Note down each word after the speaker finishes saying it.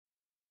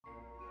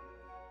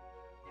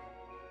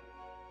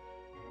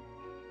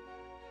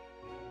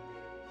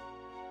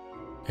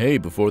Hey,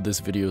 before this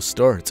video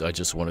starts, I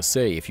just want to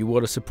say, if you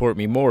want to support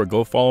me more,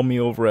 go follow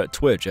me over at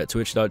Twitch, at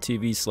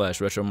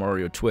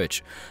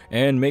twitch.tv/RetroMarioTwitch,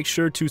 and make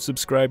sure to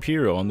subscribe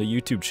here on the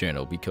YouTube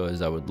channel,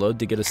 because I would love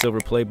to get a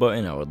silver play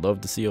button. I would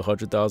love to see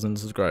 100,000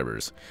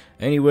 subscribers.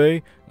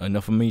 Anyway,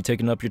 enough of me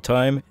taking up your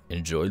time,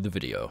 enjoy the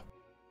video.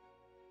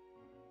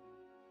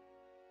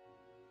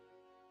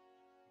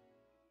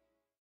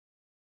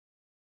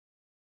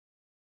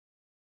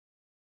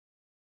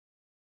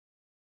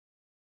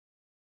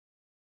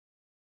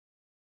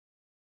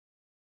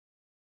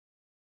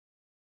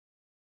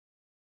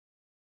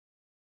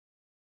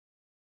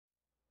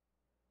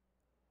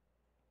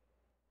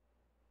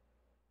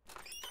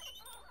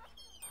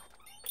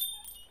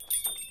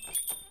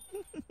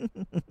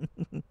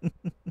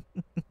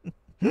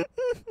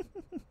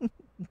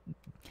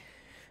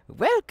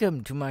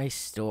 Welcome to my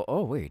store.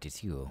 Oh, wait,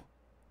 it's you.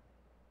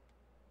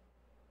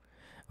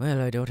 Well,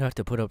 I don't have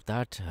to put up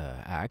that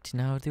act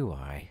now, do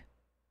I?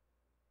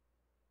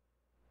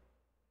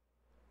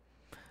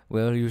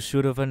 Well, you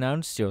should have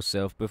announced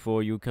yourself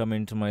before you come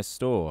into my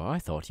store. I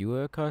thought you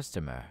were a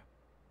customer.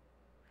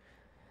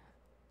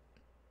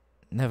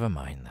 Never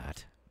mind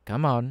that.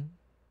 Come on.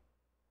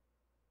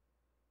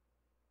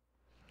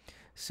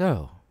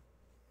 So,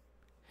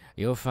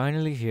 you're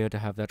finally here to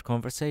have that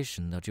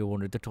conversation that you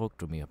wanted to talk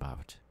to me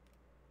about.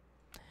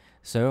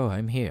 So,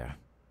 I'm here.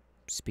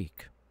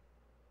 Speak.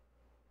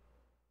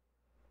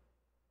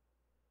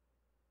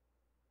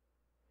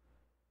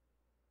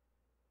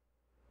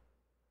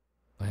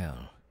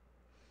 Well,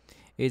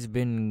 it's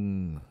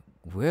been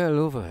well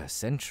over a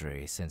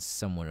century since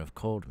someone have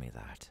called me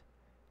that.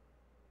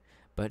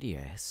 But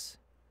yes,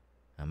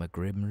 I'm a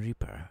Grim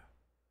Reaper.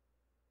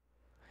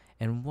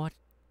 And what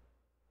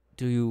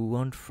do you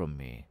want from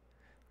me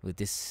with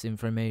this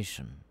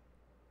information?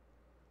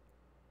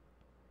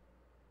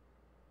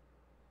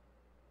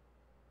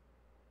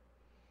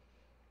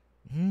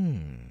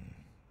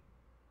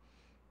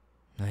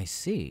 I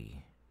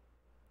see.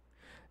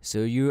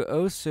 So you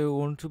also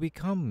want to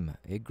become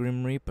a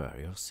Grim Reaper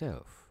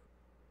yourself?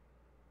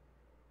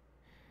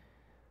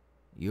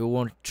 You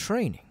want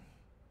training?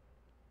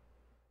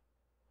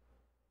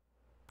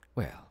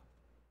 Well,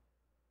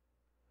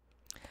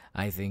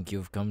 I think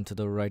you've come to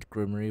the right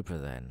Grim Reaper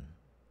then.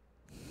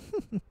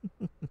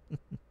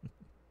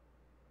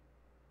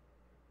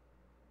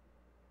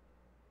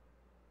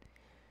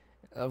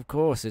 Of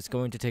course, it's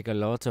going to take a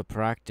lot of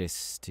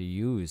practice to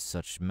use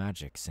such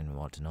magics and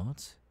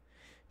whatnot.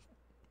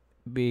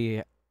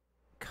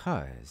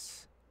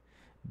 Because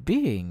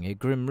being a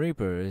Grim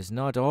Reaper is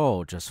not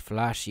all just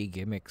flashy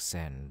gimmicks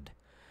and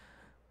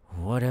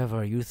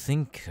whatever you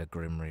think a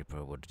Grim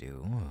Reaper would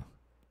do.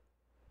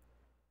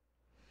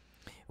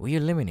 We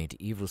eliminate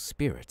evil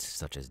spirits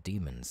such as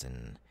demons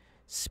and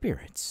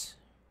spirits.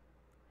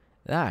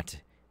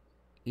 That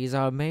is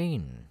our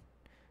main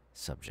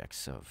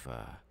subjects of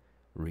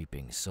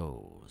reaping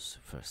souls,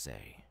 per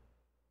se.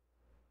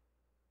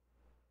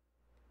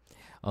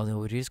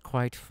 Although it is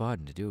quite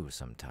fun to do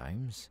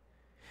sometimes,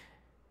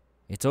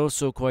 it's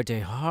also quite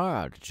a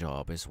hard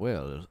job as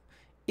well,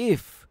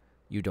 if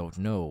you don't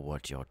know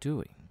what you're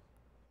doing.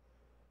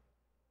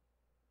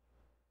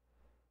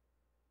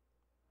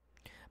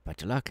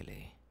 But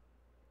luckily,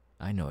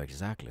 I know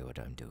exactly what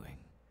I'm doing.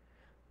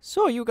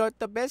 So you got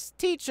the best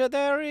teacher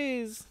there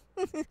is!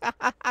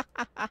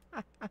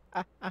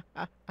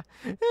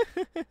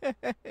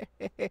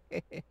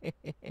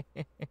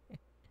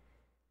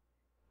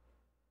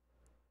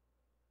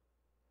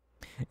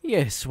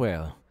 Yes,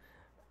 well,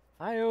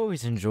 I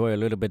always enjoy a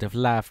little bit of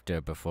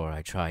laughter before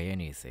I try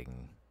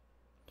anything.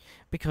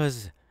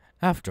 Because,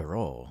 after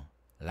all,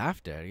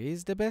 laughter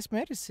is the best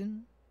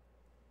medicine.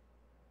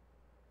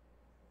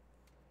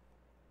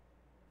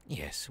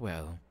 Yes,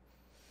 well,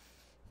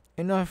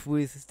 enough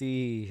with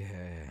the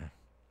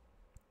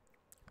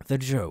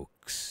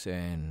jokes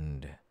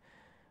and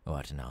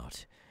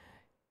whatnot.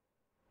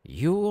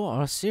 You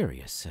are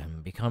serious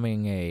in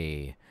becoming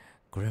a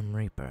Grim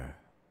Reaper.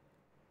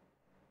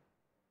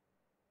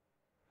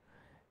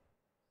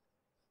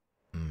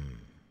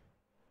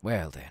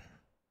 Well then,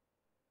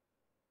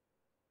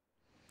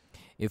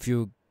 if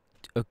you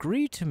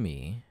agree to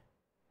me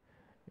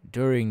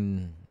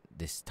during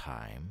this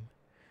time,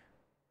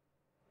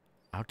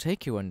 I'll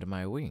take you under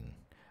my wing,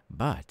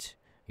 but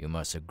you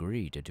must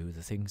agree to do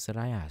the things that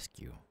I ask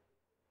you.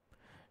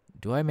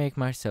 Do I make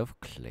myself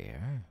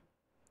clear?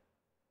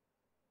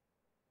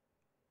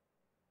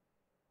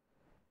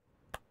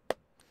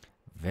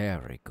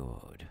 Very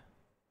good.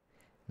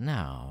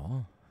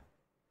 Now,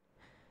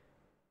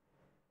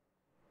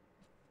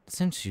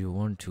 since you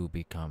want to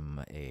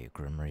become a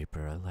Grim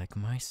Reaper like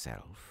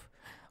myself,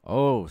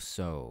 oh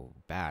so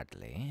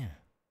badly,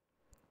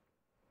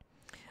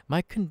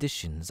 my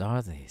conditions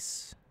are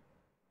this.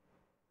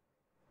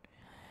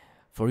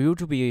 For you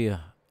to be an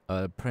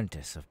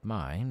apprentice of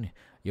mine,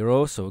 you're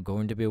also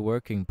going to be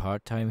working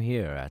part-time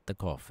here at the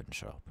coffin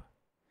shop.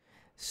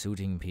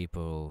 Suiting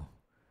people,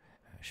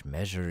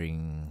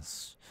 measuring,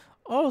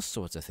 all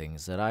sorts of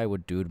things that I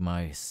would do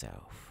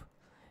myself.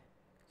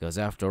 Because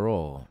after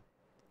all,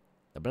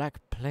 The Black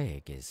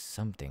Plague is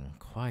something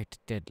quite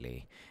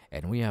deadly,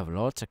 and we have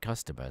lots of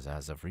customers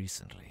as of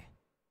recently.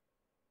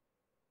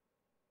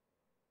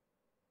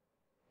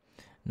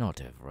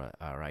 Not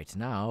right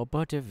now,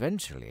 but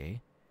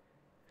eventually.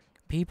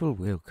 People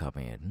will come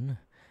in,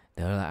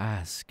 they'll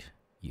ask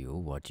you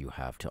what you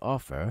have to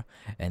offer,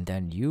 and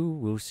then you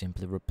will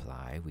simply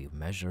reply, we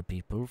measure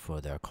people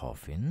for their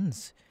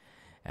coffins,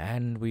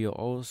 and we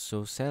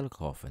also sell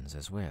coffins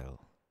as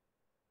well.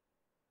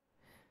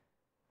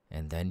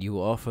 And then you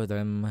offer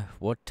them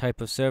what type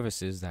of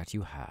services that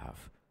you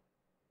have.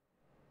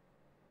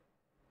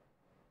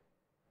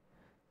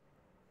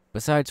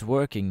 Besides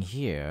working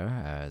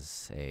here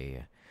as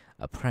a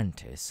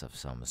apprentice of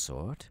some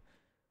sort,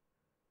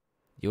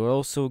 you're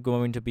also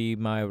going to be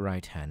my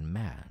right-hand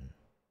man.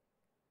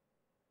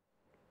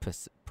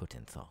 Put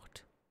in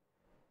thought.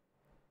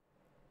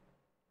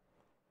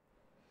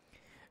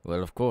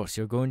 Well, of course,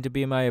 you're going to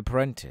be my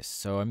apprentice,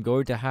 so I'm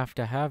going to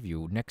have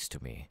you next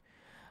to me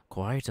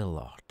quite a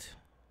lot.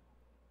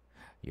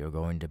 You're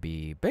going to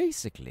be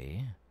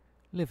basically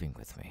living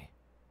with me.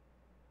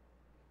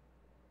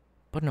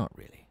 But not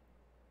really.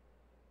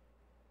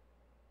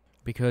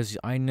 Because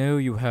I know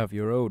you have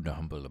your own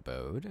humble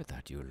abode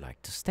that you'd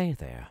like to stay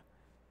there.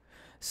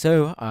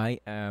 So I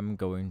am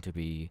going to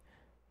be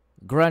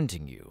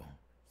granting you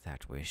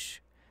that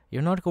wish.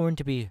 You're not going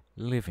to be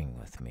living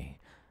with me.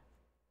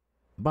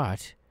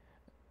 But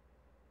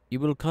you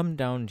will come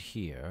down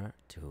here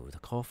to the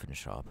coffin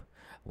shop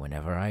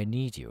whenever I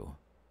need you.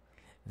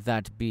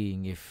 That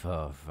being if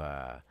of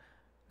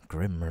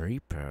Grim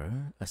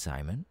Reaper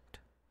assignment,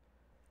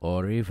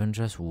 or even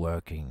just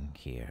working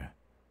here.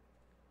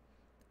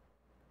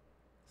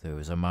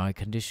 Those are my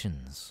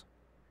conditions.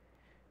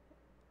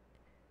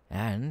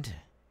 And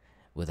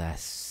with a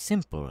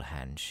simple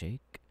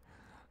handshake,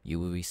 you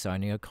will be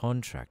signing a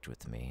contract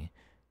with me.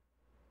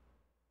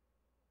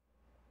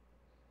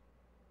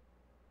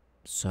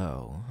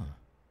 So,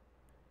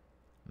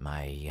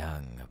 my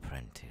young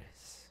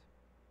apprentice,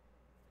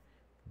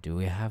 do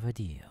we have a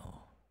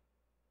deal?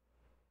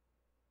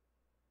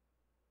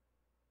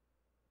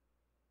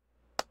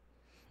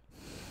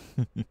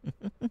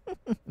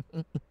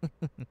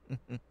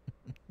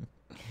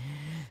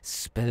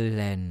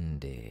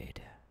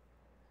 Splendid.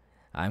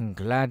 I'm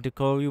glad to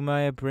call you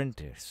my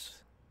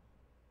apprentice.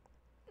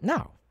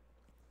 Now,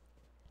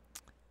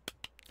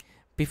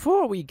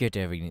 before we get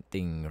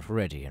everything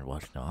ready and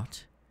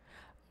whatnot,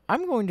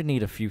 I'm going to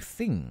need a few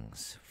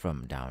things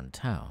from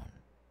downtown.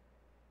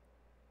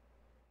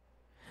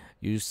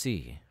 You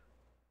see,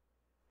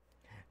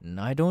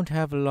 I don't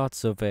have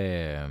lots of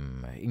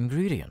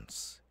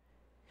ingredients,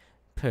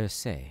 per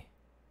se.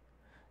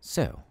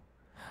 So,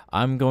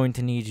 I'm going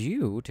to need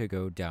you to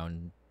go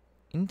down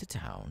into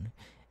town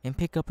and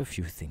pick up a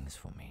few things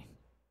for me.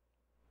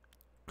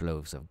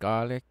 Cloves of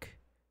garlic,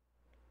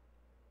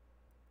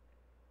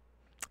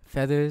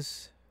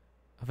 feathers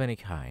of any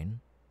kind.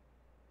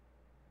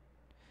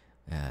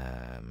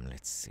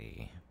 Let's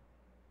see.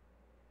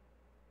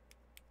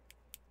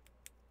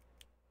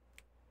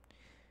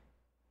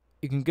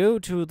 You can go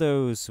to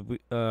those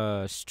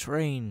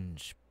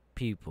strange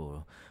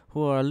people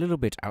who are a little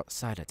bit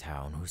outside of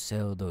town who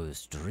sell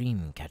those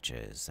dream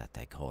catchers that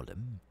they call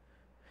them.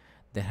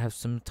 They have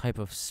some type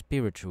of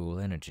spiritual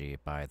energy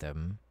by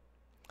them.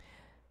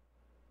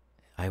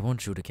 I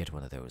want you to get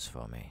one of those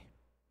for me.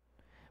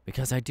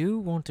 Because I do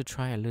want to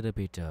try a little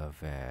bit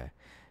of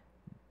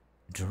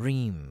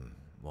dream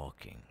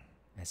walking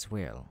as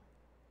well.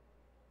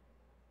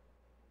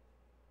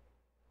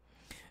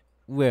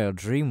 Well,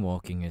 dream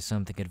walking is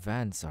something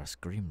advanced our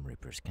Grim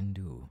Reapers can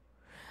do.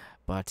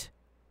 But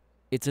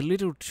it's a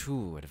little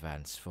too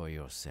advanced for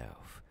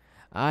yourself.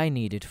 I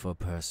need it for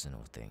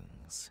personal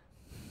things.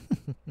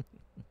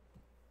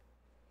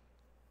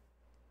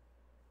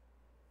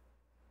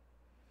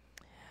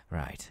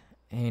 Right.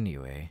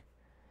 Anyway.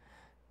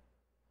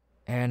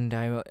 And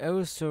I'm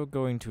also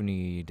going to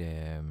need,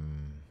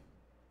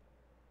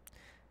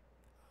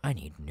 I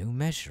need new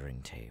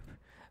measuring tape.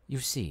 You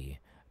see,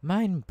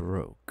 mine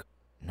broke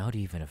not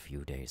even a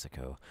few days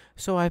ago,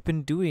 so I've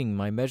been doing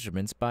my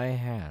measurements by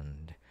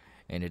hand,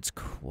 and it's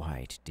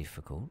quite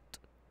difficult.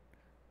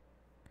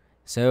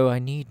 So I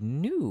need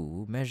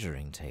new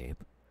measuring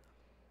tape.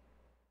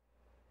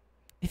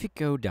 If you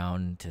go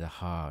down to the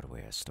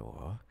hardware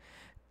store,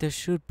 there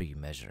should be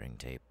measuring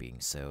tape being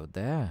sold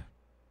there.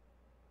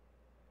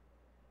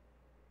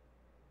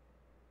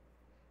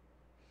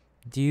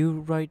 Do you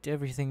write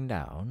everything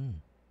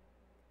down?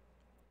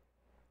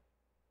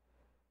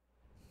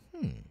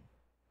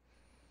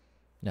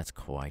 That's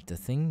quite the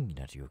thing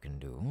that you can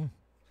do.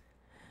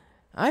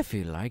 I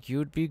feel like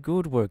you'd be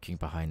good working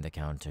behind the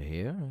counter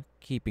here,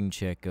 keeping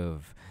check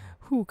of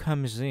who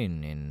comes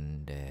in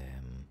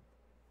and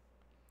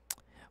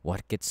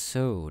what gets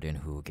sold and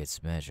who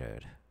gets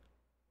measured.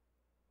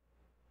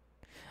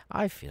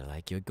 I feel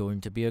like you're going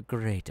to be a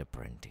great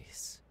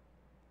apprentice.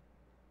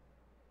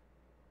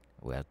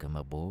 Welcome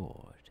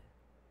aboard.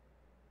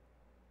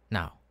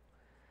 Now,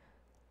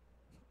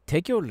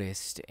 take your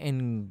list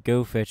and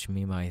go fetch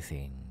me my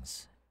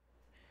things.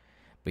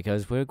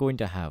 Because we're going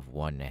to have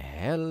one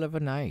hell of a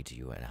night,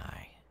 you and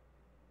I.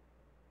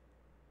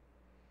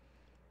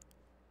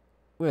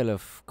 Well,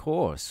 of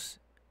course,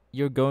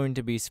 you're going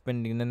to be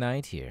spending the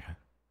night here.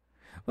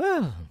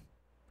 Well,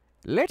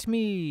 let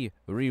me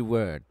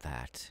reword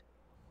that.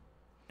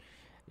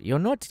 You're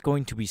not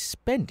going to be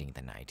spending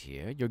the night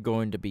here. You're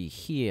going to be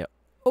here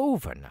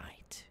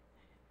overnight.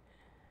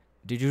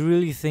 Did you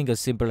really think a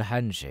simple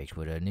handshake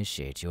would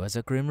initiate you as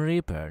a Grim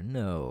Reaper?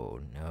 No,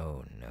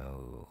 no,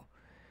 no.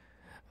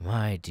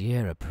 My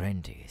dear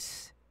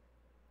apprentice,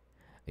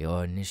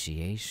 your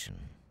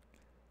initiation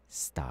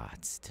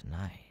starts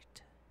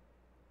tonight.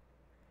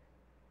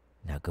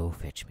 Now go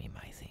fetch me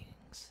my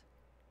things.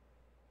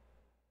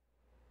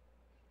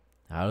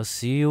 I'll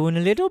see you in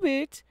a little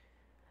bit.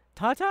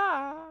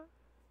 Ta-ta!